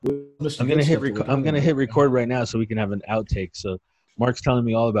Mr. I'm Good gonna hit stuff that we're I'm talking gonna about. hit record right now so we can have an outtake. So Mark's telling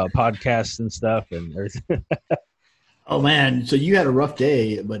me all about podcasts and stuff and everything. Oh man, so you had a rough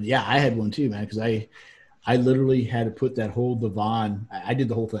day, but yeah, I had one too, man. Because I literally had to put that whole divan. I did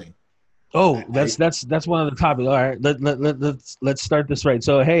the whole thing. Oh, I, I that's one of the topics. All right, let's start this right.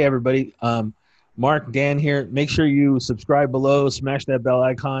 So hey everybody, Mark, Dan here. Make sure you subscribe below, smash that bell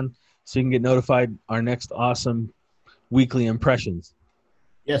icon so you can get notified our next awesome weekly impressions.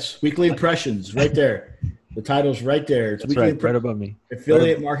 yes, weekly impressions right there. The title's right there. It's That's weekly right, right above me. Right above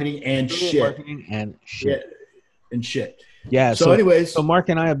affiliate marketing and affiliate shit. marketing and Yeah, shit. and shit. Yeah. So, So anyways, Mark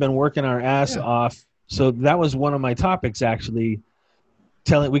and I have been working our ass yeah. off. So that was one of my topics actually.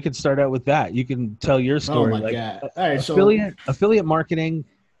 We could start out with that. You can tell your Oh story. my Like god. All right. So affiliate marketing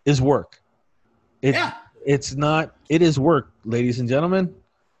is work. It yeah, it's not. It is work, ladies and gentlemen,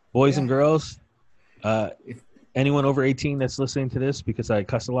 boys yeah. and girls. Uh, If, anyone over 18 that's listening to this because I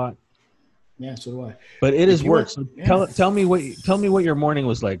cuss a lot. yeah. So do I. But it If is you work. want, So yeah, tell me what your morning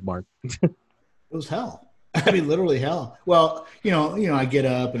was like, Mark. it was hell. I mean, literally hell. Well, I get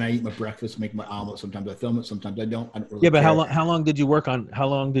up and I eat my breakfast, make my omelet. Sometimes I film it, sometimes I don't. I don't really Yeah, but care. how long did you work on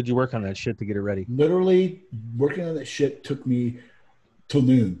that shit to get it ready? Literally, working on that shit took me till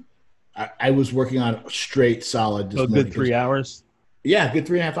noon. I was working on it straight solid So this a morning. good 3 hours. Yeah, good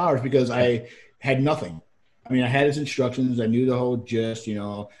 3.5 hours because Yeah. I had nothing. I mean, I had his instructions. I knew the whole gist.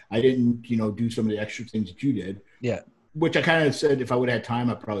 I didn't, do some of the extra things that you did. Yeah. Which I kind of said if I would have had time,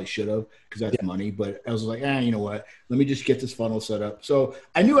 I probably should have because that's Yeah. money. But I was like, you know what? Let me just get this funnel set up. So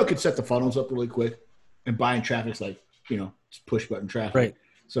I knew I could set the funnels up really quick, and buying traffic's like, it's push button traffic. Right.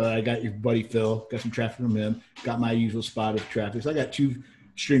 So I got your buddy Phil, got some traffic from him, got my usual spot of traffic. So I got 2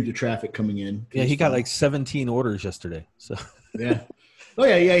 streams of traffic coming in. Yeah, he got like 17 orders yesterday. So yeah. Oh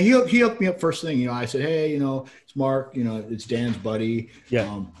yeah. He hooked me up first thing. I said, hey, it's Mark. It's Dan's buddy.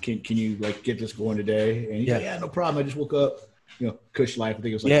 yeah, Can you like get this going today? And he's Yeah. like, yeah, no problem. I just woke up. Cush life. I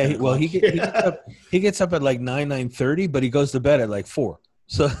think it was like yeah. 10 o'clock. He gets up at like 9:30, but he goes to bed at like 4.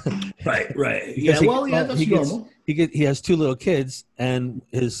 So right. because That's normal. He has 2 little kids and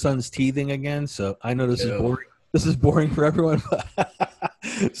his son's teething again. So I know this is Ew. boring. This is boring for everyone.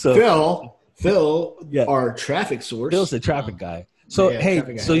 So Phil, Yeah. our traffic source. Phil's the traffic guy. So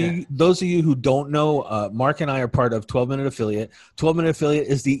traffic guy, you, those of you who don't know, Mark and I are part of 12-Minute Affiliate. 12-Minute Affiliate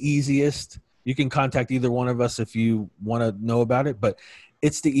is the easiest. You can contact either one of us if you want to know about it, but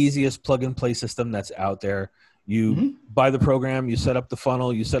it's the easiest plug-and-play system that's out there. You buy the program, you set up the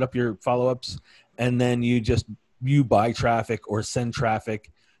funnel, you set up your follow-ups, and then you buy traffic or send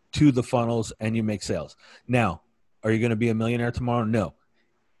traffic to the funnels and you make sales. Now, are you going to be a millionaire tomorrow? No.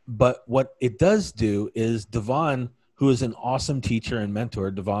 But what it does do is Devon, who is an awesome teacher and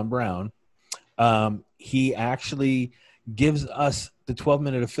mentor, Devon Brown, he actually gives us the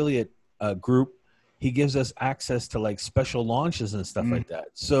 12-Minute Affiliate group. He gives us access to like special launches and stuff like that.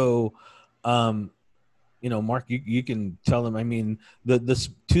 So, Mark, you can tell them. I mean, the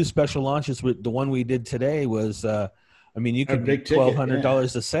 2 special launches. The one we did today was, you could make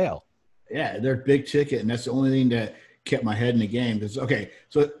 $1,200 a sale. Yeah, they're big ticket, and that's the only thing that kept my head in the game.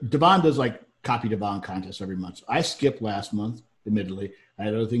 So Devon does like copy Devon contests every month. So I skipped last month, admittedly. I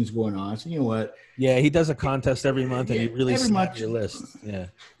had other things going on. So you know what? Yeah, he does a contest every month, and you really slam your list. Yeah.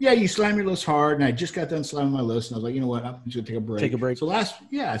 Yeah, you slam your list hard, and I just got done slamming my list, and I was like, you know what? I'm just gonna take a break. So last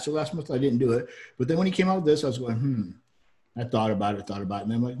month I didn't do it, but then when he came out with this, I was going, I thought about it, and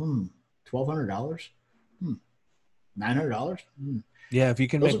then I'm like, $1,200, $900. Yeah, if you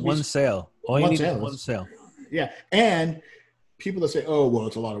can make one sale, all you need is one sale. Yeah, and people that say, "Oh, well,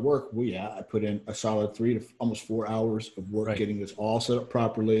 it's a lot of work." Well, yeah, I put in a solid 3 to almost 4 hours of work getting this all set up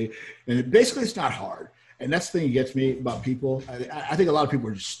properly, and it's not hard. And that's the thing that gets me about people. I think a lot of people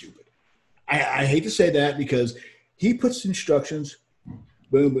are just stupid. I hate to say that because he puts instructions.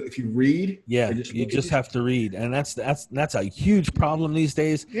 Boom. But if you read, you just have to read, and that's a huge problem these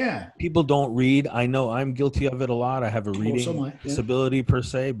days. Yeah, people don't read. I know I'm guilty of it a lot. I have a reading disability per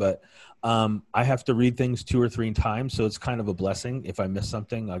se, but I have to read things 2 or 3 times, so it's kind of a blessing. If I miss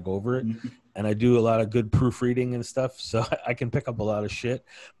something, I go over it, and I do a lot of good proofreading and stuff, so I can pick up a lot of shit.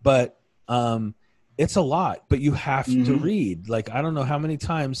 But it's a lot. But you have to read. Like I don't know how many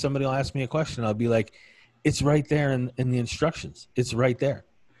times somebody will ask me a question, I'll be like, "It's right there in the instructions. It's right there."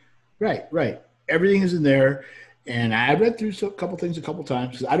 Right. Everything is in there. And I read through a couple things a couple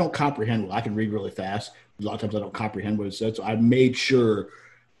times because I don't comprehend well. I can read really fast. A lot of times I don't comprehend what it said. So I made sure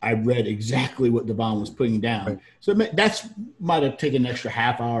I read exactly what Devon was putting down. Right. So that's might have taken an extra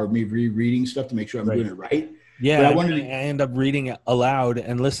half hour of me rereading stuff to make sure I'm doing it right. Yeah, I end up reading it aloud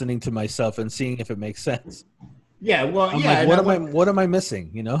and listening to myself and seeing if it makes sense. Yeah, well, I'm yeah. like, what am I missing?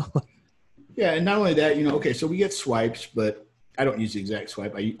 You know? Yeah, and not only that, okay, so we get swipes, but I don't use the exact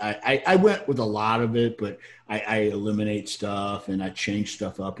swipe. I went with a lot of it, but I eliminate stuff and I change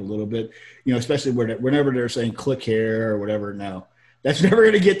stuff up a little bit. Especially whenever they're saying click here or whatever. No, that's never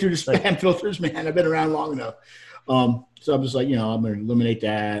going to get through the spam filters, man. I've been around long enough. So I'm just like, I'm going to eliminate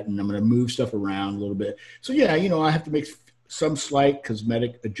that and I'm going to move stuff around a little bit. So yeah, I have to make some slight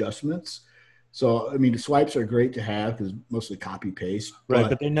cosmetic adjustments. So, I mean, the swipes are great to have because mostly copy paste. Right,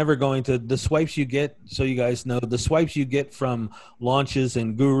 but they're never going to – the swipes you get, so you guys know, the swipes you get from launches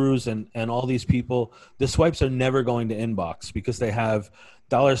and gurus and all these people, the swipes are never going to inbox because they have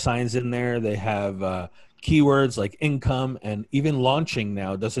dollar signs in there. They have keywords like income, and even launching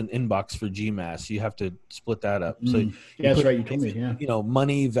now doesn't inbox for GMAS. You have to split that up. So that's right. You told me, yeah.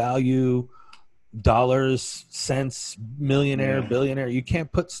 Money, value – dollars, cents, millionaire, billionaire. You can't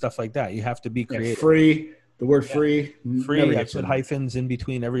put stuff like that. You have to be creative. Free, the word free. Free. I put hyphens in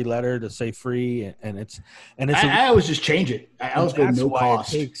between every letter to say free, and it's. I always just change it. I always go no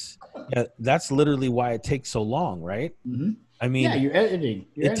cost. That's literally why it takes so long, right? Mm-hmm. I mean, you're editing.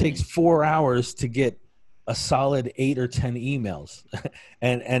 It takes 4 hours to get a solid 8 or 10 emails,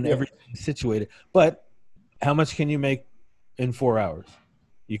 and everything situated. But how much can you make in 4 hours?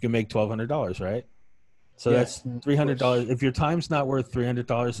 You can make $1,200, right? So that's $300. If your time's not worth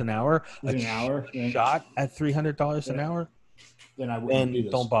 $300 an hour, shot at $300 an hour, then I wouldn't do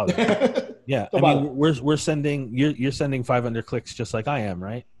this. Don't bother. Yeah, we're sending. You're sending 500 clicks just like I am,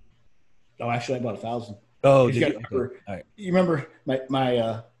 right? Oh, actually, I bought 1,000. Oh, you remember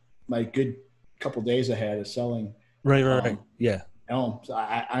my good couple days I had of selling? Right. Yeah. So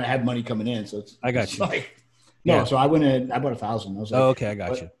I had money coming in, so I got you. So I went in. I bought 1,000. I was like, okay, I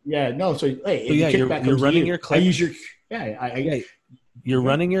got you. Yeah, no. So hey, you're running your clicks. I use your you're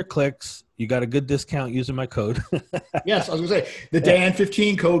running your clicks. You got a good discount using my code. Yes, I was gonna say the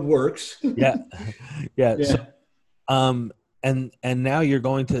Dan15 code works. Yeah. So, and now you're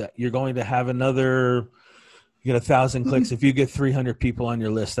going to have another. You get 1,000 clicks. If you get 300 people on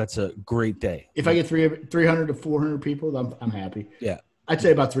your list, that's a great day. If I get 300 to 400 people, I'm happy. Yeah. I'd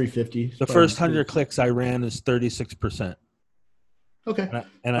say about 350. The first 100 clicks I ran is 36%. Okay.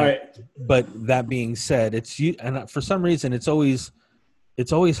 But that being said, and for some reason it's always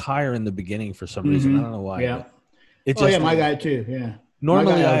higher in the beginning for some reason. I don't know why. Yeah. My guy too. Yeah.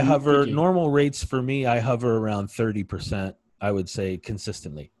 Normally I hover normal rates for me. I hover around 30%. I would say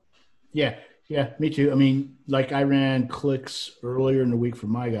consistently. Yeah. Yeah. Me too. I mean, like I ran clicks earlier in the week for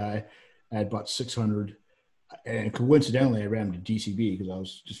my guy. I had about 600. And coincidentally, I ran to DCB because I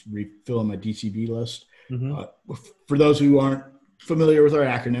was just refilling my DCB list. Mm-hmm. For those who aren't familiar with our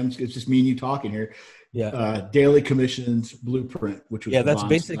acronyms, it's just me and you talking here. Yeah. Daily Commissions Blueprint, which was that's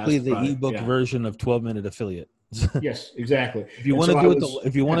basically the ebook version of 12-Minute Affiliate. Yes, exactly. If you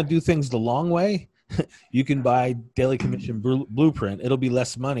want to do things the long way, you can buy Daily Commission Blueprint. It'll be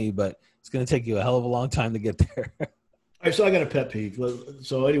less money, but it's going to take you a hell of a long time to get there. All right, so I got a pet peeve.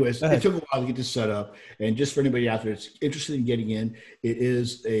 So anyways, it took a while to get this set up. And just for anybody out there that's interested in getting in,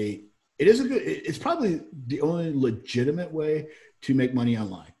 it's probably the only legitimate way to make money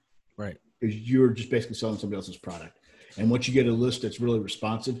online. Right. Because you're just basically selling somebody else's product. And once you get a list that's really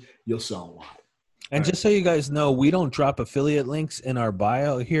responsive, you'll sell a lot. And just so you guys know, we don't drop affiliate links in our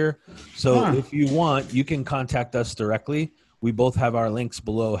bio here. So if you want, you can contact us directly. We both have our links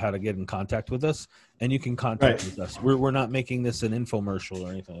below how to get in contact with us, and you can contact with us. We're not making this an infomercial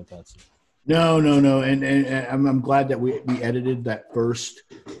or anything like that. No. And I'm glad that we edited the first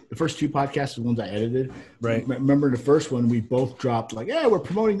 2 podcasts, the ones I edited. Right. Remember the first one, we both dropped like, we're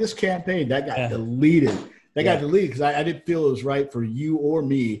promoting this campaign. That got deleted. Got deleted because I didn't feel it was right for you or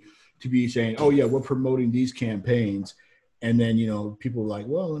me to be saying, we're promoting these campaigns. And then, people were like,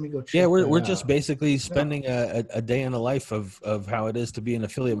 well, let me go check. Yeah, we're just basically spending a day in the life of how it is to be in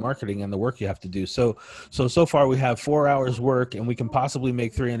affiliate marketing and the work you have to do. So far we have 4 hours work and we can possibly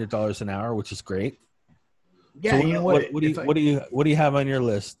make $300 an hour, which is great. Yeah. So what do you have on your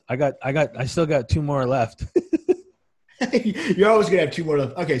list? I still got 2 more left. You're always going to have 2 more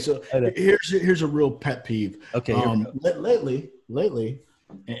left. Okay. So here's a real pet peeve. Okay. Lately,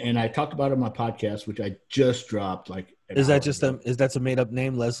 and I talked about it on my podcast, which I just dropped Is that a made up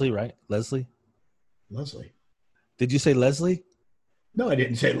name, Leslie, right? Leslie? Did you say Leslie? No, I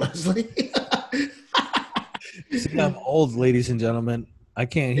didn't say Leslie. See, I'm old, ladies and gentlemen. I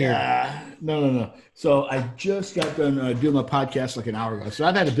can't hear. Yeah. No. So I just got done doing my podcast like an hour ago. So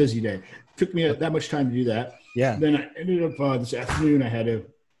I've had a busy day. It took me that much time to do that. Yeah. Then I ended up this afternoon I had to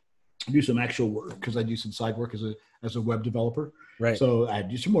do some actual work because I do some side work as a web developer. Right. So I had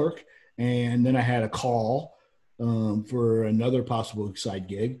to do some work, and then I had a call for another possible side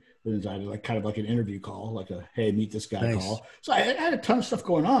gig. And I like kind of like an interview call, like a hey, meet this guy call. So I had a ton of stuff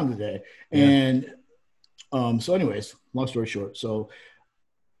going on today. Yeah. And so anyways, long story short, so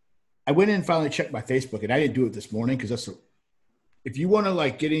I went in and finally checked my Facebook, and I didn't do it this morning because if you want to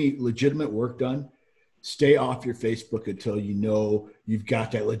like get any legitimate work done, stay off your Facebook until you know you've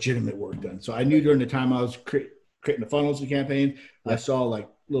got that legitimate work done. So I knew during the time I was creating the funnels and campaign, I saw like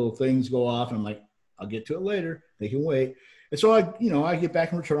little things go off, and I'm like, I'll get to it later. They can wait. And so I get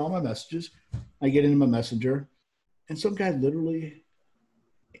back and return all my messages. I get into my messenger, and some guy literally,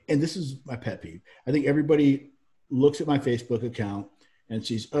 and this is my pet peeve. I think everybody looks at my Facebook account and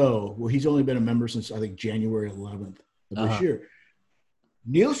sees, oh, well, he's only been a member since I think January 11th of this year.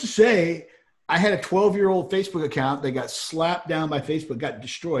 Needless to say, I had a 12-year-old Facebook account that got slapped down by Facebook, got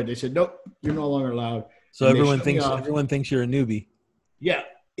destroyed. They said, nope, you're no longer allowed. So everyone thinks you're a newbie. Yeah,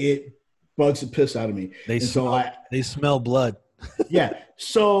 it bugs the piss out of me. They smell blood. Yeah.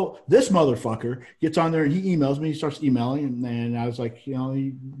 So this motherfucker gets on there and he emails me. He starts emailing, and I was like, do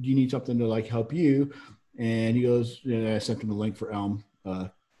you need something to like help you? And he goes, I sent him a link for Elm,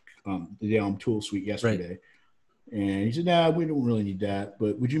 the Elm tool suite yesterday. Right. And he said, nah, we don't really need that,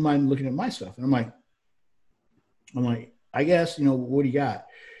 but would you mind looking at my stuff? And I'm like, I guess, what do you got?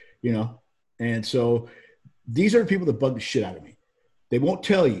 And so these are the people that bug the shit out of me. They won't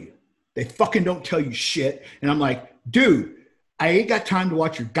tell you. They fucking don't tell you shit. And I'm like, dude, I ain't got time to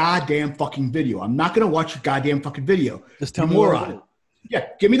watch your goddamn fucking video. I'm not going to watch your goddamn fucking video. Just tell me more on it. Yeah,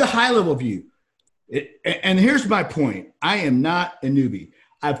 give me the high level view. And here's my point. I am not a newbie.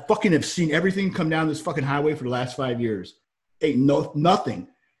 I fucking have seen everything come down this fucking highway for the last 5 years. Ain't nothing.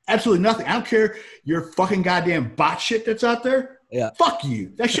 Absolutely nothing. I don't care your fucking goddamn bot shit that's out there. Yeah. Fuck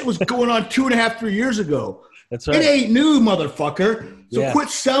you. That shit was going on 2.5, 3 years ago. That's right. It ain't new, motherfucker. So quit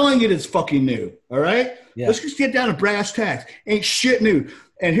selling it as fucking new. All right? Yeah. Let's just get down to brass tacks. Ain't shit new.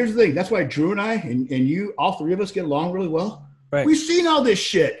 And here's the thing. That's why Drew and I and you, all three of us get along really well. Right. We've seen all this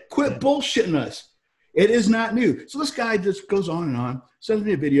shit. Quit bullshitting us. It is not new. So this guy just goes on, sends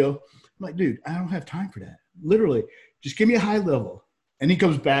me a video. I'm like, dude, I don't have time for that. Literally, just give me a high level. And he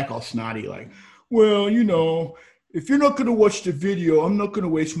comes back all snotty like, well, if you're not going to watch the video, I'm not going to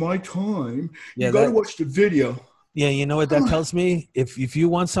waste my time. You got to watch the video. Yeah, you know what that tells me? If you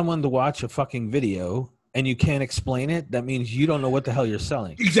want someone to watch a fucking video and you can't explain it, that means you don't know what the hell you're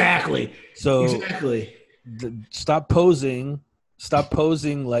selling. Exactly. So stop posing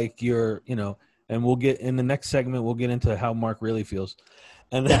like you're, and we'll get in the next segment, we'll get into how Mark really feels.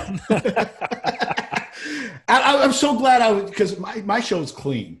 And then I'm so glad because my show is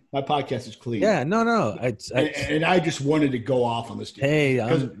clean. My podcast is clean. Yeah, no. And I just wanted to go off on this. Hey,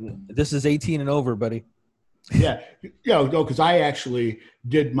 this is 18 and over, buddy. Yeah. Because I actually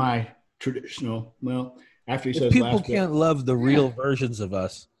did my traditional, after he says people can't love the real versions of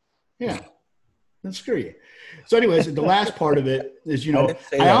us. Yeah. Then screw you. So anyways, the last part of it is,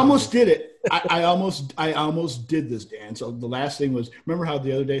 I almost did it. I almost did this, Dan. So the last thing was, remember how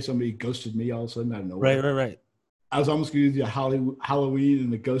the other day somebody ghosted me all of a sudden? I don't know. Right. I was almost going to do the Halloween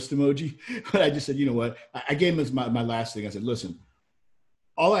and the ghost emoji, but I just said, you know what? I gave him my last thing. I said, listen,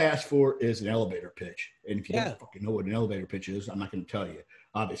 all I asked for is an elevator pitch. And if you don't fucking know what an elevator pitch is, I'm not going to tell you.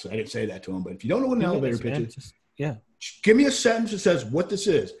 Obviously, I didn't say that to him, but if you don't know what an elevator pitch is, just give me a sentence that says what this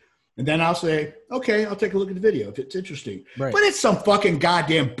is. And then I'll say, okay, I'll take a look at the video if it's interesting. Right. But it's some fucking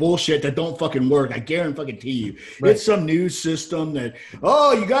goddamn bullshit that don't fucking work. I guarantee you. Right. It's some news system that,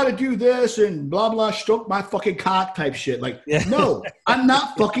 you got to do this and blah, blah, stroke my fucking cock type shit. Like, no, I'm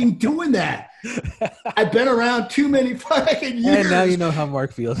not fucking doing that. I've been around too many fucking years. And now you know how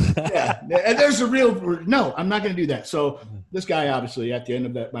Mark feels. Yeah. And there's a no, I'm not going to do that. So this guy, obviously, at the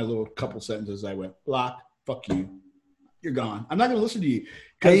end of my little couple sentences, I went, block, fuck you. You're gone. I'm not going to listen to you.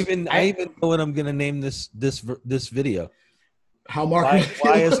 I even know what I'm going to name this video. How Mark?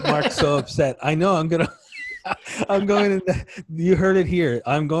 Why is Mark so upset? I know I'm going to. You heard it here.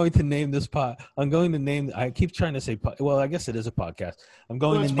 I'm going to name this I keep trying to say. Well, I guess it is a podcast. I'm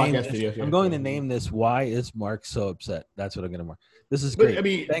going to name. To name this. Why is Mark so upset? That's what I'm going to mark. This is great. I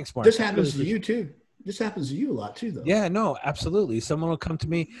mean, thanks, Mark. This happens to you too. This happens to you a lot too, though. Yeah, no, absolutely. Someone will come to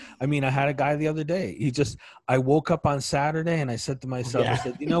me. I mean, I had a guy the other day. I woke up on Saturday and I said to myself, I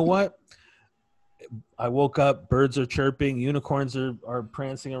said, you know what? I woke up, birds are chirping, unicorns are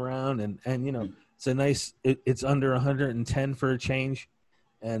prancing around, and it's a nice, it's under 110 for a change.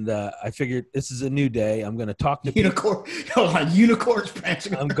 And I figured this is a new day. I'm going to talk to people. Unicorns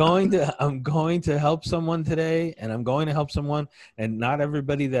prancing. I'm going to help someone today, and I'm going to help someone. And not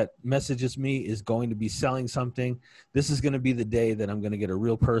everybody that messages me is going to be selling something. This is going to be the day that I'm going to get a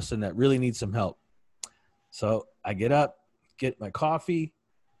real person that really needs some help. So I get up, get my coffee,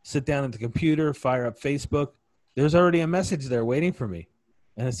 sit down at the computer, fire up Facebook. There's already a message there waiting for me.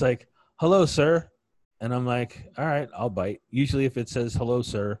 And it's like, hello, sir. And I'm like, all right, I'll bite. Usually if it says hello,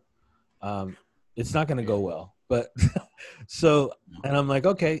 sir, it's not going to go well. But so, and I'm like,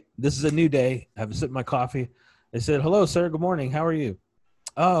 okay, this is a new day. I have a sip of my coffee. They said, hello, sir. Good morning. How are you?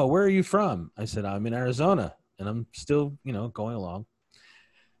 Oh, where are you from? I said, I'm in Arizona, and I'm still, going along.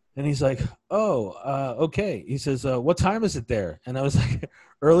 And he's like, oh, okay. He says, what time is it there? And I was like,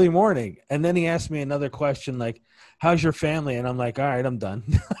 early morning. And then he asked me another question, like, how's your family? And I'm like, all right, I'm done.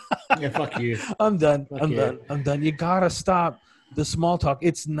 Yeah, fuck you. I'm done. Fuck I'm you. done. I'm done. You got to stop the small talk.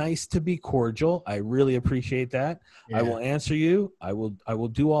 It's nice to be cordial. I really appreciate that. Yeah. I will answer you. I will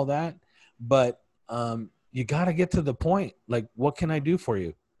do all that. But you got to get to the point. Like, what can I do for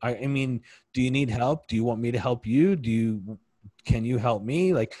you? I mean, do you need help? Do you want me to help you? Can you help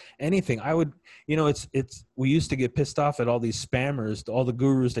me? Like anything. I would, we used to get pissed off at all these spammers, all the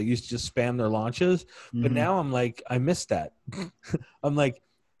gurus that used to just spam their launches. Mm-hmm. But now I'm like, I miss that. I'm like,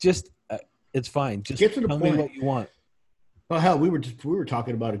 just, it's fine. Just get to the tell point. Me what you want. Well, hell, we were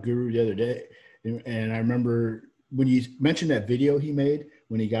talking about a guru the other day. And I remember when you mentioned that video he made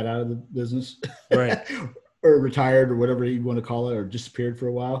when he got out of the business, right? or retired or whatever you want to call it, or disappeared for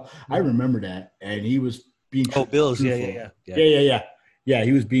a while. I remember that. And he was being Bill's. truthful. Yeah. Yeah,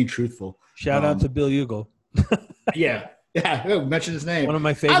 he was being truthful. Shout out to Bill Hugo. Yeah. Mention his name. One of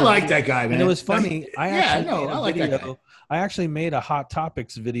my favorite. I like that guy, man. And it was funny. I like that guy. I actually made a Hot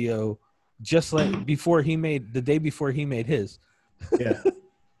Topics video just like the day before he made his. Yeah.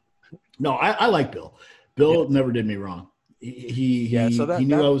 No, I like Bill. Bill never did me wrong. He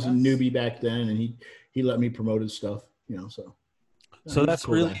knew I was a newbie back then, and he let me promote his stuff, So that's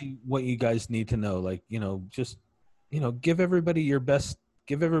cool, really what you guys need to know. Like, just, give everybody your best.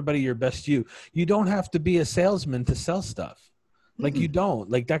 Give everybody your best you. You don't have to be a salesman to sell stuff. Like you don't.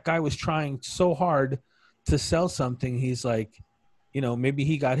 Like that guy was trying so hard to sell something. He's like, maybe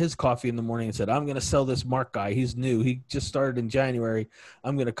he got his coffee in the morning and said, I'm going to sell this Mark guy. He's new. He just started in January.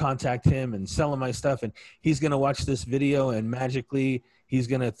 I'm going to contact him and sell him my stuff. And he's going to watch this video and magically he's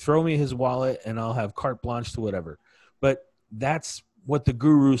going to throw me his wallet and I'll have carte blanche to whatever. But that's what the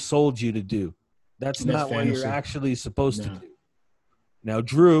guru sold you to do. That's not what you're actually supposed to do. Now,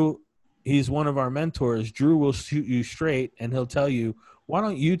 Drew, he's one of our mentors. Drew will shoot you straight and he'll tell you, why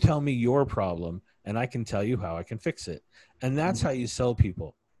don't you tell me your problem and I can tell you how I can fix it. And that's how you sell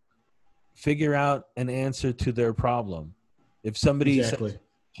people. Figure out an answer to their problem. If somebody says,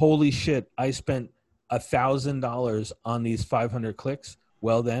 holy shit, I spent $1,000 on these 500 clicks,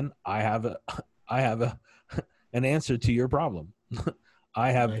 well then I have an answer to your problem.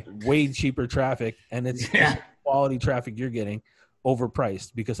 I have way cheaper traffic and it's quality traffic you're getting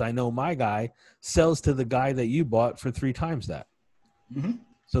overpriced because I know my guy sells to the guy that you bought for 3 times that. Mm-hmm.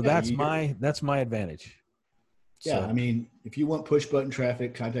 So that's my advantage. Yeah, So, I mean, if you want push button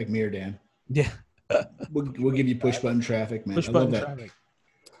traffic, contact me or Dan. Yeah. We'll give you push button traffic, man. Push button traffic.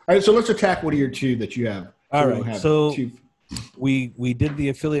 All right, so let's attack one of your 2 that you have. All right, so we did the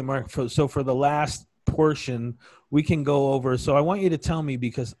affiliate market. So for the last portion, we can go over. So I want you to tell me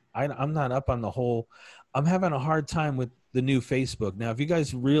because I'm not up on the whole. I'm having a hard time with the new Facebook. Now, if you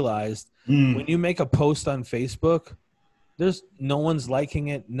guys realized, when you make a post on Facebook, there's no one's liking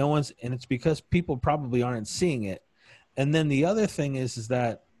it. And it's because people probably aren't seeing it. And then the other thing is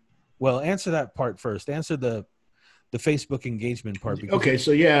that, well, answer that part first. Answer the Facebook engagement part. Okay.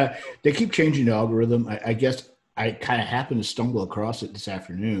 So yeah, they keep changing the algorithm. I guess I kind of happened to stumble across it this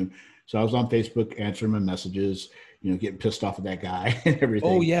afternoon. So I was on Facebook answering my messages, getting pissed off at that guy and everything.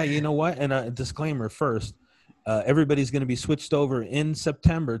 Oh yeah. You know what? And a disclaimer first, everybody's going to be switched over in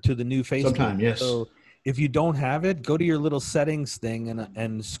September to the new Facebook. Sometime, yes. So if you don't have it, go to your little settings thing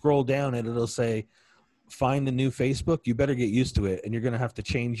and scroll down and it'll say, find the new Facebook. You better get used to it. And you're going to have to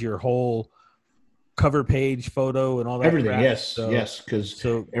change your whole cover page photo and all that. Everything. crap. Yes. Yes. Cause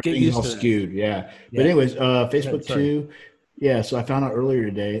everything's all skewed. Yeah. But anyways, Facebook too. Yeah. So I found out earlier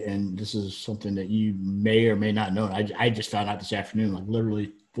today, and this is something that you may or may not know. I just found out this afternoon, like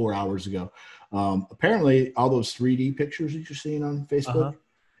literally 4 hours ago. Apparently all those 3D pictures that you're seeing on Facebook,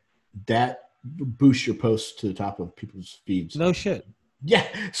 that boost your posts to the top of people's feeds. No shit. Yeah.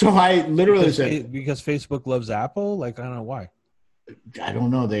 So I literally said because Facebook loves Apple. Like I don't know why. I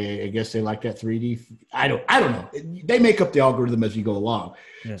don't know. I guess they like that 3D. I don't know. They make up the algorithm as you go along.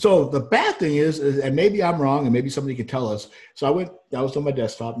 Yeah. So the bad thing is, and maybe I'm wrong, and maybe somebody can tell us. So I was on my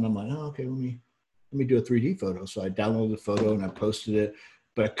desktop, and I'm like, oh, okay, let me do a 3D photo. So I downloaded the photo and I posted it,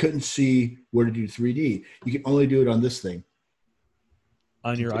 but I couldn't see where to do 3D. You can only do it on this thing.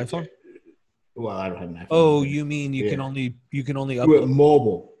 On your iPhone? Well, I don't have an iPhone. Oh, you mean you can only do it upload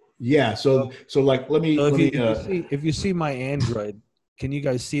mobile? Yeah. So like let me So let me. if you see my Android, can you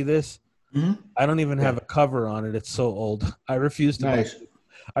guys see this? Mhm. I don't even Yeah. have a cover on it. It's so old. I refuse to Nice.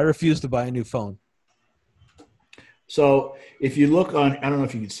 buy a new phone. So if you look on, I don't know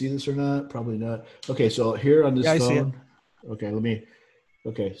if you can see this or not. Probably not. Okay. So here on this Yeah, I see it. phone. Okay. Let me.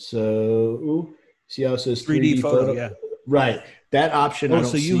 Okay. So see how it says 3D 3D photo, photo? yeah. Right. That option I Oh,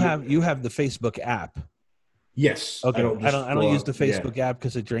 don't so you see. have the Facebook app. Yes. I Okay. don't I just don't go use the on. Yeah. Facebook app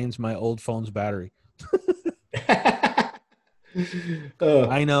because it drains my old phone's battery. uh,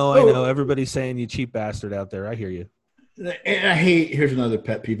 I know. oh, Everybody's saying you cheap bastard out there. I hear you. and I hate. Here's another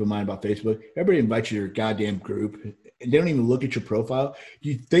pet peeve of mine about Facebook. Everybody invites you to your goddamn group, and they don't even look at your profile.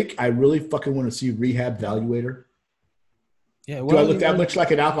 You think I really fucking want to see Rehab Valuator? Yeah, Do I well, look that much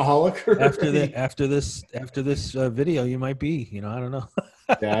like an alcoholic? after this video, you might be. I don't know.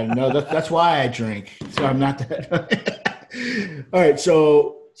 Yeah, no, that's why I drink. So I'm not that. All right,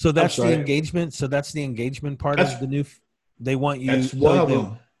 so So I'm that's the sorry. engagement. So that's the engagement part That's of the new. They want you. that's one of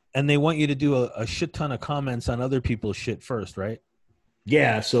them. And they want you to do a shit ton of comments on other people's shit first, right?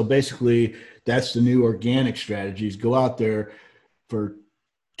 Yeah, so basically that's the new organic strategies. Go out there for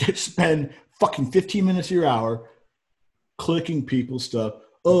spend fucking 15 minutes of your hour clicking people's stuff.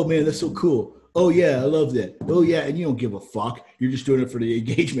 Oh man, that's so cool. Oh yeah, I love that. Oh yeah, and you don't give a fuck. You're just doing it for the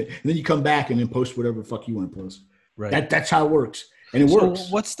engagement, and then you come back and then post whatever the fuck you want to post. Right. That's how it works, and it So works.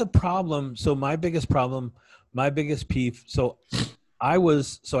 what's the problem? So my biggest problem, my biggest peeve. So I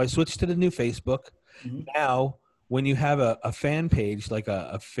switched to the new Facebook. Mhm. Now, when you have a fan page, like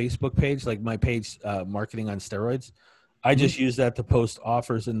a Facebook page, like my page, Marketing on Steroids, I just use that to post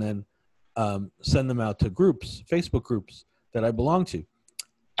offers and then send them out to groups, Facebook groups that I belong to.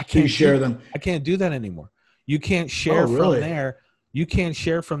 I So you can't share them. I can't do that anymore. You can't share Oh, from really? there. You can't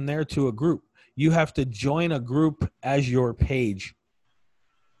share from there to a group. You have to join a group as your page.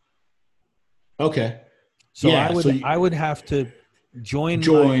 Okay. So Yeah. So I you would have to join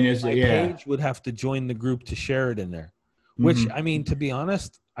join as my yeah. page would have to join the group to share it in there. Which, Mm-hmm. I mean, to be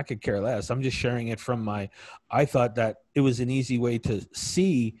honest, I could care less. I'm just sharing it from I thought that it was an easy way to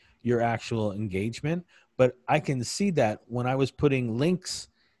see your actual engagement, but I can see that when I was putting links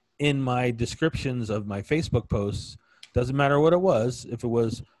in my descriptions of my Facebook posts, doesn't matter what it was, if it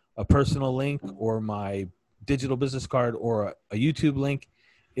was a personal link or my digital business card or a YouTube link,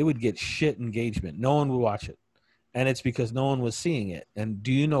 it would get shit engagement. No one would watch it. And it's because no one was seeing it. And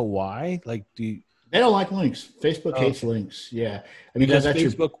do you know why? Like, They don't like links. Facebook oh, hates okay. links. Yeah. I mean, Because that's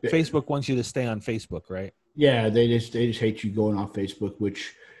your Facebook wants you to stay on Facebook, right? yeah. They just hate you going off Facebook,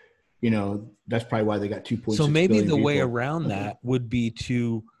 which that's probably why they got So 2.6 maybe billion the way people. around that would be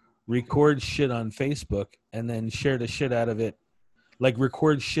to record shit on Facebook and then share the shit out of it. Like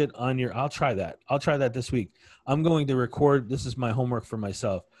record shit on your, I'll try that. I'll try that this week. I'm going to record, this is my homework for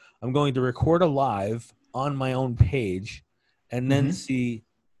myself. I'm going to record a live on my own page and then see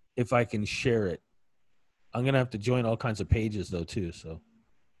if I can share it. I'm going to have to join all kinds of pages though too. So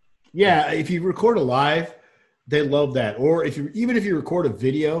Yeah, if you record a live, they love that. Or even if you record a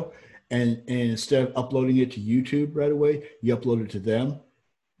video and instead of uploading it to YouTube right away, you upload it to them,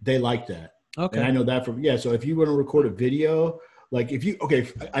 they like that. And okay. I know that from so if you want to record a video, like if you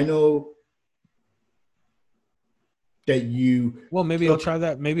I know that you Well, maybe I'll try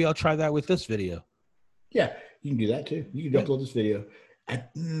that. Maybe I'll try that with this video. yeah, you can do that too. You can upload this video. I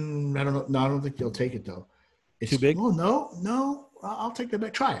don't know. No, I don't think they'll take it though. It's Too big? Oh no, I'll take that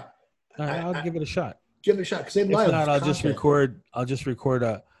back. Try it. All right, I'll give it a shot. Give it a shot because they If love not, content. I'll just record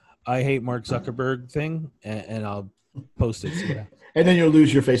a I hate Mark Zuckerberg thing and I'll post it. See and then you'll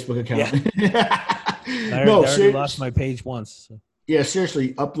lose your Facebook account. I No, already lost my page once. So. Yeah,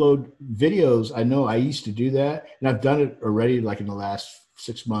 seriously, upload videos. I know I used to do that, and I've done it already, like in the last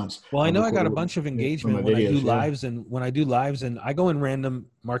 6 months. Well, I know I got a bunch of engagement when I do lives, and when I do lives, and I go in random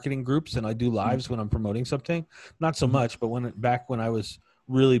marketing groups, and I do lives when I'm promoting something. Not so much, but when I was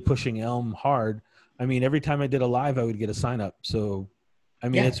really pushing Elm hard, I mean, every time I did a live, I would get a sign up. So, I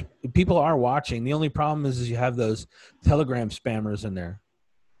mean, it's people are watching. The only problem is you have those Telegram spammers in there.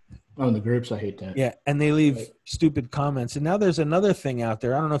 Oh, in the groups, I hate that. Yeah, and they leave stupid comments. And now there's another thing out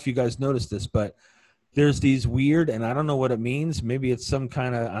there. I don't know if you guys noticed this, but there's these weird, and I don't know what it means. Maybe it's some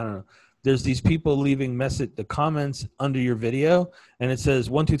kind of, I don't know. There's these people leaving the comments under your video, and it says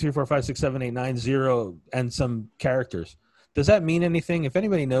 1, 2, 3, 4, 5, 6, 7, 8, 9, 0, and some characters. Does that mean anything? If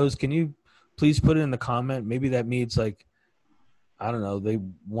anybody knows, can you please put it in the comment? Maybe that means like, I don't know, they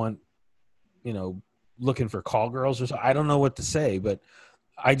want, looking for call girls or something. I don't know what to say, but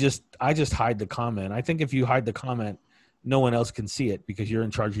I just hide the comment. I think if you hide the comment, no one else can see it because you're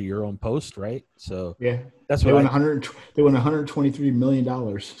in charge of your own post, right? So Yeah. that's They what won They won $123 million.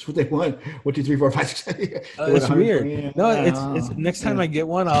 That's what they won. 1, 2, 3, 4, 5, 6, 7. They won it's weird. 120. No, it's next time I get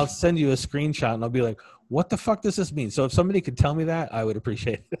one, I'll send you a screenshot and I'll be like, what the fuck does this mean? So if somebody could tell me that, I would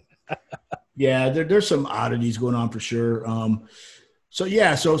appreciate it. Yeah, there's some oddities going on for sure. So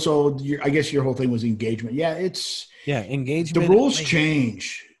I guess your whole thing was engagement. Yeah, Engagement. The rules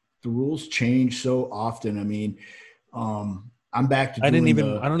change. The rules change so often. I mean, I'm back to I don't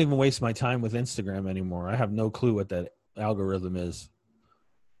even waste my time with Instagram anymore. I have no clue what that algorithm is.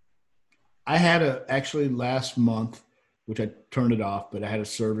 I had actually last month, which I turned it off, but I had a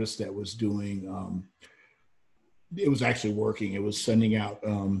service that was doing, it was actually working. It was sending out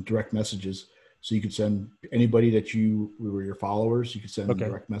direct messages. So you could send anybody that were your followers, you could send them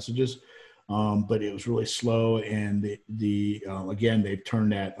direct messages. But it was really slow. And again, they've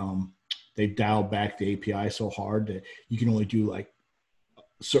turned that, they've dialed back the API so hard that you can only do like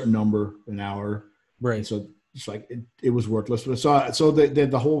a certain number an hour. Right. And so it's like, it was worthless. So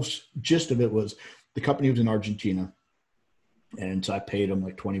the whole gist of it was the company was in Argentina. And so I paid them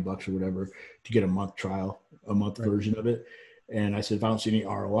like $20 or whatever to get a month version of it. And I said, if I don't see any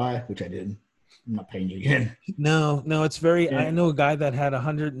ROI, which I didn't, I'm not paying you again. No, it's very, I know a guy that had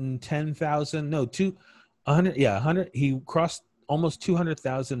 100, he crossed almost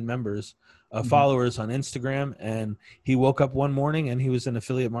 200,000 members, followers on Instagram. And he woke up one morning and he was an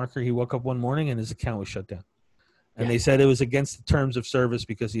affiliate marketer. He woke up one morning and his account was shut down. And they said it was against the terms of service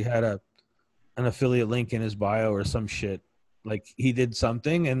because he had an affiliate link in his bio or some shit. Like he did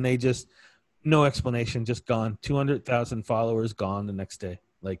something and they just, no explanation, just gone. 200,000 followers gone the next day.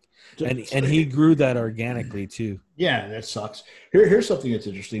 Like, and he grew that organically too. Yeah, that sucks. Here's something that's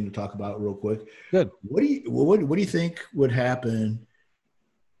interesting to talk about real quick. Good. What do you think would happen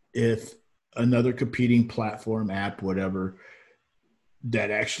if another competing platform, app, whatever, that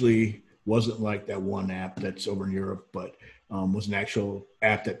actually wasn't like that one app that's over in Europe, but was an actual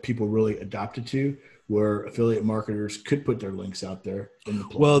app that people really adopted to, where affiliate marketers could put their links out there in the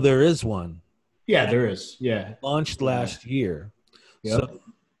platform? Well, there is one. Yeah, there is. Yeah. Launched last year. Yep. So,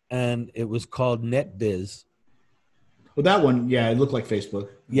 and it was called NetBiz. Well, that one, yeah, it looked like Facebook.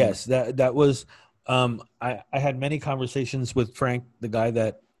 Yes, that was. I had many conversations with Frank, the guy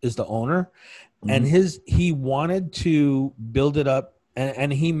that is the owner, and he wanted to build it up,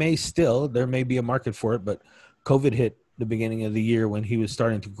 and he may still, there may be a market for it, but COVID hit the beginning of the year when he was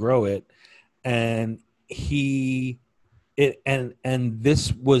starting to grow it, and and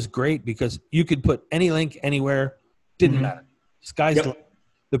this was great because you could put any link anywhere, didn't matter. Sky's the limit.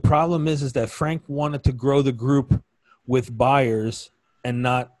 The problem is that Frank wanted to grow the group with buyers and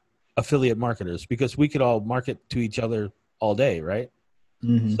not affiliate marketers, because we could all market to each other all day, right?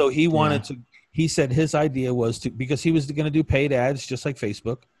 So he wanted to, he said his idea was to, because he was going to do paid ads just like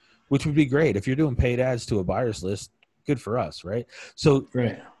Facebook, which would be great. If you're doing paid ads to a buyer's list, good for us, right? So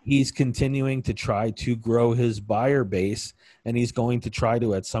he's continuing to try to grow his buyer base, and he's going to try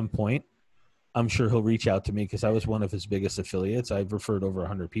to, at some point, I'm sure he'll reach out to me because I was one of his biggest affiliates. I've referred over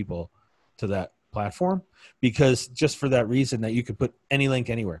 100 people to that platform because just for that reason that you could put any link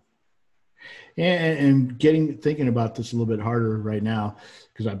anywhere. And thinking about this a little bit harder right now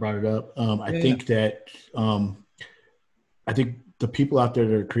because I brought it up. I think that I think the people out there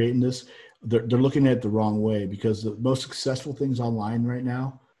that are creating this, they're looking at it the wrong way, because the most successful things online right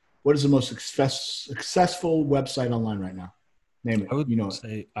now. What is the most successful website online right now? Name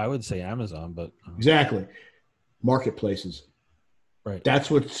it. I would say Amazon, but exactly. Marketplaces. Right.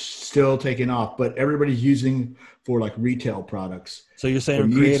 That's what's still taking off, but everybody's using for like retail products. So you're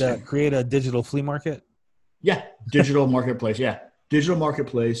saying create a digital flea market? Yeah. Digital marketplace. Yeah. Digital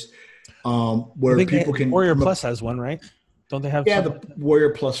marketplace. Where people can. Warrior Plus has one, right? Don't they have? Yeah, the Warrior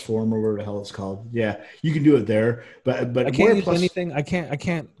Plus forum, or whatever the hell it's called. Yeah, you can do it there, but I can't use anything. I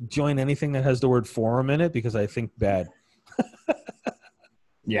can't join anything that has the word forum in it because I think bad.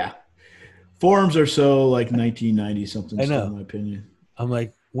 Yeah, forums are so like 1990 something. I know. In my opinion, I'm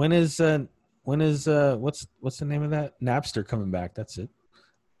like, when is what's the name of that? Napster coming back? That's it.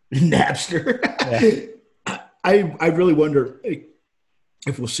 Napster. Yeah. I really wonder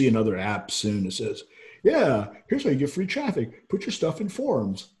if we'll see another app soon that says, yeah, here's how you get free traffic. Put your stuff in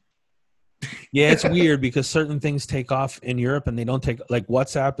forums. Yeah, it's weird because certain things take off in Europe and they don't take, like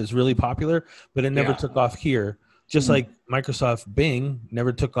WhatsApp is really popular, but it never took off here. Just like Microsoft Bing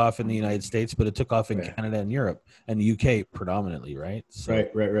never took off in the United States, but it took off in Canada and Europe and the UK predominantly, right? So,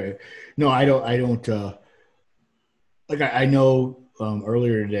 right. No, I don't. I know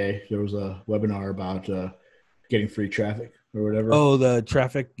earlier today there was a webinar about getting free traffic or whatever. Oh, the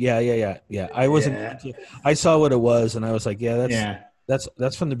traffic. Yeah. I wasn't. Yeah, I saw what it was, and I was like, yeah, yeah.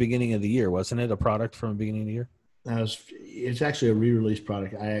 that's from the beginning of the year, wasn't it? A product from the beginning of the year. It's actually a re-release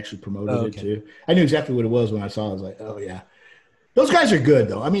product. I actually promoted Oh, it okay. too. I knew exactly what it was when I saw it. I was like, oh yeah, those guys are good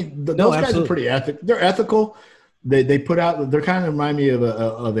though. I mean, No, those guys are absolutely. pretty They're ethical. They put out. They're kind of remind me of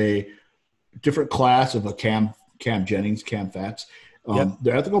a different class of a Cam Jennings, Cam Fats. Yep.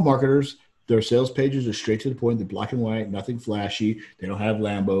 They're ethical marketers. Their sales pages are straight to the point. They're black and white, nothing flashy. They don't have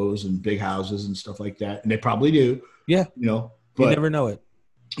Lambos and big houses and stuff like that. And they probably do, Yeah. You never but know it.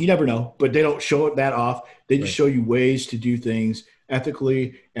 you never know. But they don't show it that off. They just Right. show you ways to do things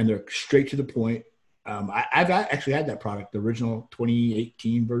ethically, and they're straight to the point. I've actually had that product, the original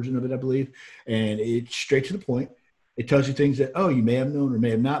 2018 version of it, I believe, and it's straight to the point. It tells you things that, oh, you may have known or may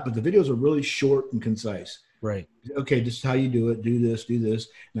have not, but the videos are really short and concise. Right. Okay, this is how you do it. Do this, do this.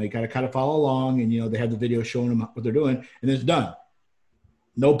 Now you got to kind of follow along, and they have the video showing them what they're doing, and then it's done.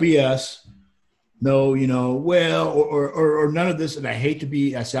 No BS. No, well, or none of this. And I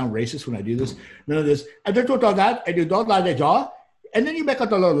sound racist when I do this. None of this. I just do all that. I do all that, and then you make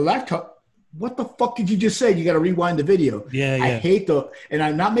out a little laptop. What the fuck did you just say? You got to rewind the video. Yeah. I Yeah. hate and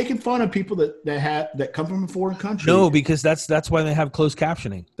I'm not making fun of people that come from a foreign country. No, because that's why they have closed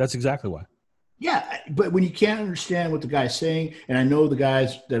captioning. That's exactly why. Yeah, but when you can't understand what the guy's saying, and I know the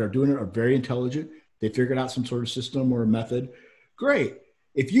guys that are doing it are very intelligent, they figured out some sort of system or a method. Great.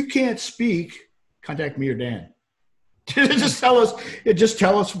 If you can't speak, contact me or Dan. just tell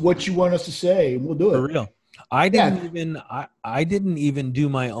us what you want us to say, and we'll do For it. real. I didn't even do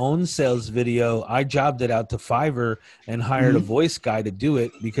my own sales video. I jobbed it out to Fiverr and hired a Mhm. voice guy to do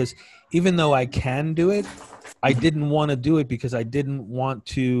it because even though I can do it, I didn't want to do it because I didn't want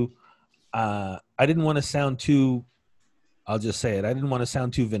to sound too, I'll just say it. I didn't want to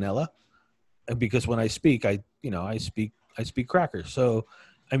sound too vanilla. And because when I speak, I speak cracker. So,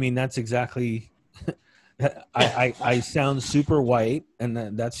 I mean, that's exactly, I sound super white and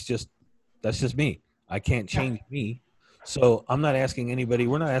that's just me. I can't Yeah. change me. So we're not asking anybody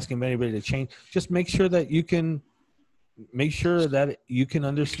to change. Just make sure that you can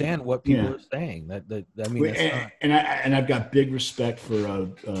understand what people Yeah. are saying. I mean, that's not, And I've got big respect for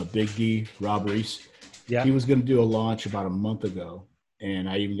Big D, Rob Reese. yeah, He was going to do a launch about a month ago, and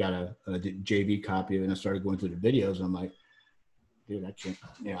I even got a JV copy of it, and I started going through the videos. And I'm like, dude, I can't.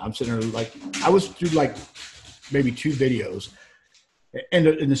 Yeah, I'm sitting there like I was through like maybe 2 videos, and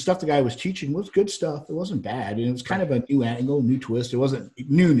the stuff the guy was teaching was good stuff. It wasn't bad, and it was kind of a new angle, new twist. It wasn't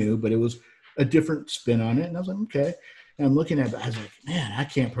new, but it was a different spin on it. And I was like, okay. And I'm looking at it, I was like, man, I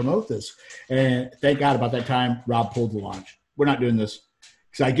can't promote this. And thank God about that time, Rob pulled the launch. We're not doing this.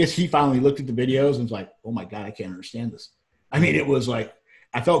 Because I guess he finally looked at the videos and was like, oh my God, I can't understand this. I mean, it was like,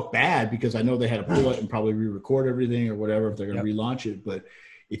 I felt bad because I know they had to pull it and probably re-record everything or whatever if they're going to relaunch it. But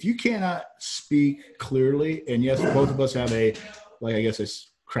if you cannot speak clearly, and yes, both of us have I guess a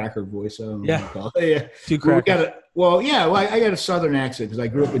cracker voice. I don't know what to call it. Yeah. too cracker. I got a Southern accent because I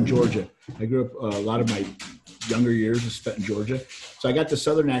grew up in Georgia. I grew up a lot of my younger years is spent in Georgia. So I got the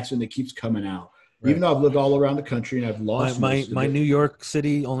Southern accent that keeps coming out. Right. Even though I've lived all around the country and I've lost my New York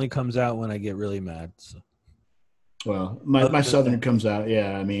City only comes out when I get really mad. So. Well, my Southern comes out.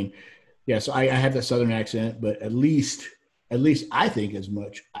 Yeah. I mean, yeah. So I have that Southern accent, but at least I think as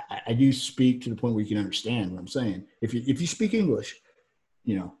much, I do speak to the point where you can understand what I'm saying. If you speak English,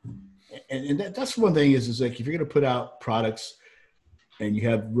 and that's one thing is like, if you're going to put out products and you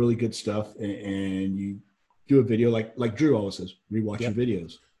have really good stuff and you do a video like Drew always says, rewatch your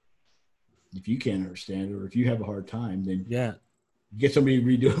videos. If you can't understand it or if you have a hard time, then get somebody to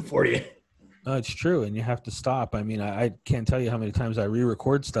redo it for you. No, it's true. And you have to stop. I mean, I can't tell you how many times I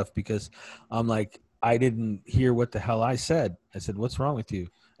re-record stuff because I'm like, I didn't hear what the hell I said. I said, what's wrong with you?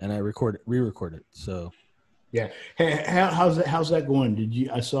 And I re-record it. So. Yeah. Hey, how's that going?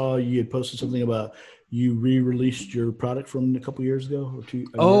 I saw you had posted something about you re-released your product from a couple years ago or 2.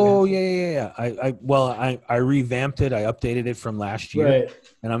 Oh yeah. I revamped it. I updated it from last year, right.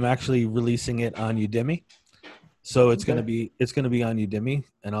 And I'm actually releasing it on Udemy. So it's gonna be on Udemy,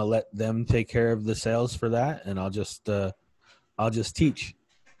 and I'll let them take care of the sales for that, and I'll just teach,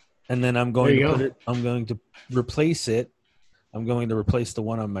 and then I'm going to replace it. I'm going to replace the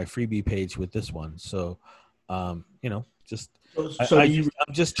one on my freebie page with this one. So, I'm just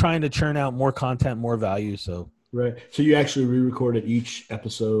trying to churn out more content, more value. So. Right. So you actually re-recorded each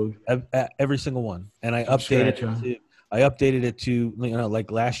episode, every single one, and I updated it to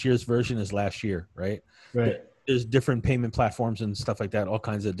like last year's version is last year, right? Right. There's different payment platforms and stuff like that, all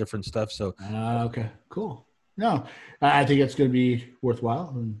kinds of different stuff. So okay, cool. No, I think it's going to be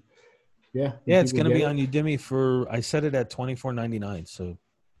worthwhile, and Yeah. Yeah, it's going to be on Udemy for. I set it at $24.99. So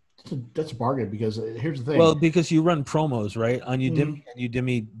that's a bargain because here's the thing. Well, because you run promos, right? On Udemy, and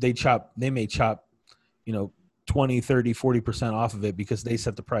Udemy, they may chop, 20, 30, 40% off of it because they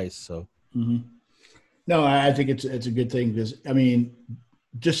set the price. So, No, I think it's a good thing because, I mean,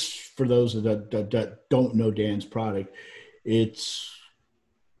 just for those that don't know Dan's product, it's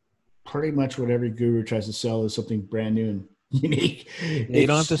pretty much what every guru tries to sell is something brand new and unique. You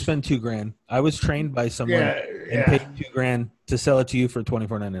don't have to spend $2,000. I was trained by someone and paid $2,000 to sell it to you for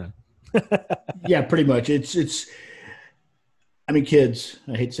 $24.99. Yeah, pretty much. I mean, kids,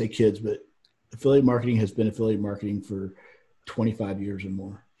 I hate to say kids, but affiliate marketing has been affiliate marketing for 25 years or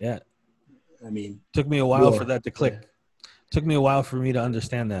more. Yeah. I mean, took me a while for that to click. Yeah. Took me a while for me to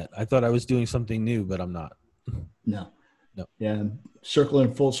understand that. I thought I was doing something new, but I'm not. No. Yeah.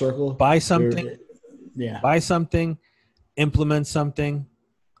 Circling full circle. Buy something. Yeah. Buy something, implement something,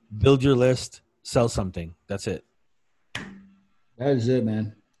 build your list, sell something. That's it. That is it,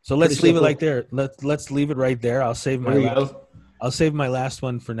 man. So let's leave it like there. Let's leave it right there. I'll save my last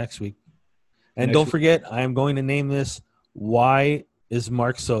one for next week. And don't forget, I am going to name this "Why is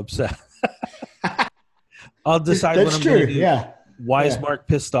Mark so upset?" I'll decide what I'm going to do. Yeah. Why is Mark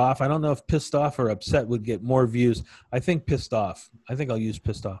pissed off? I don't know if pissed off or upset would get more views. I think pissed off. I think I'll use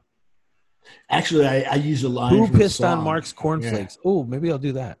pissed off. Actually, I use a line. Who pissed on Mark's cornflakes? Yeah. Oh, maybe I'll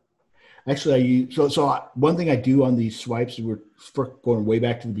do that. Actually, I use one thing I do on these swipes. We're going way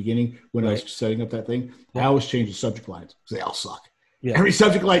back to the beginning when I was setting up that thing. Yeah. I always change the subject lines because they all suck. Yeah. Every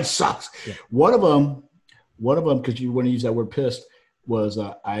subject line sucks. Yeah. One of them, because you want to use that word "pissed," was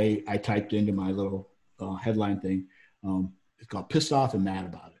I typed into my little headline thing. It's called "Pissed Off and Mad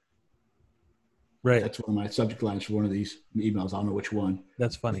About It." Right. That's one of my subject lines for one of these emails. I don't know which one.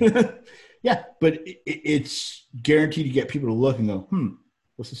 That's funny. Yeah, but it's guaranteed to get people to look and go,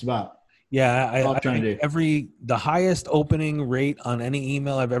 what's this about? Yeah, the highest opening rate on any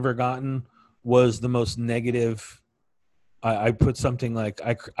email I've ever gotten was the most negative. I put something like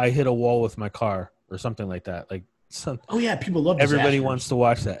I hit a wall with my car or something like that. Like people love everybody wants to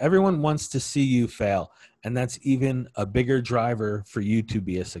watch that. Everyone wants to see you fail, and that's even a bigger driver for you to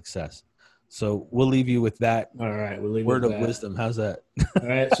be a success. So we'll leave you with that. All right, we'll leave word of wisdom. How's that? All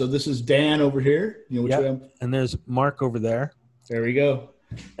right, so this is Dan over here. You know which way and there's Mark over there. There we go.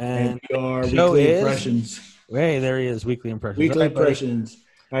 And we are weekly impressions. Hey, there he is. Weekly impressions. Weekly impressions.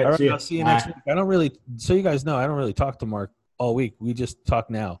 All right, I'll see you next week. So you guys know, I don't really talk to Mark all week. We just talk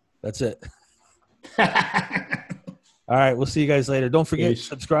now. That's it. All right, we'll see you guys later. Don't forget,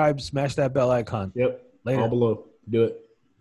 subscribe, smash that bell icon. Yep. Later. All below. Do it.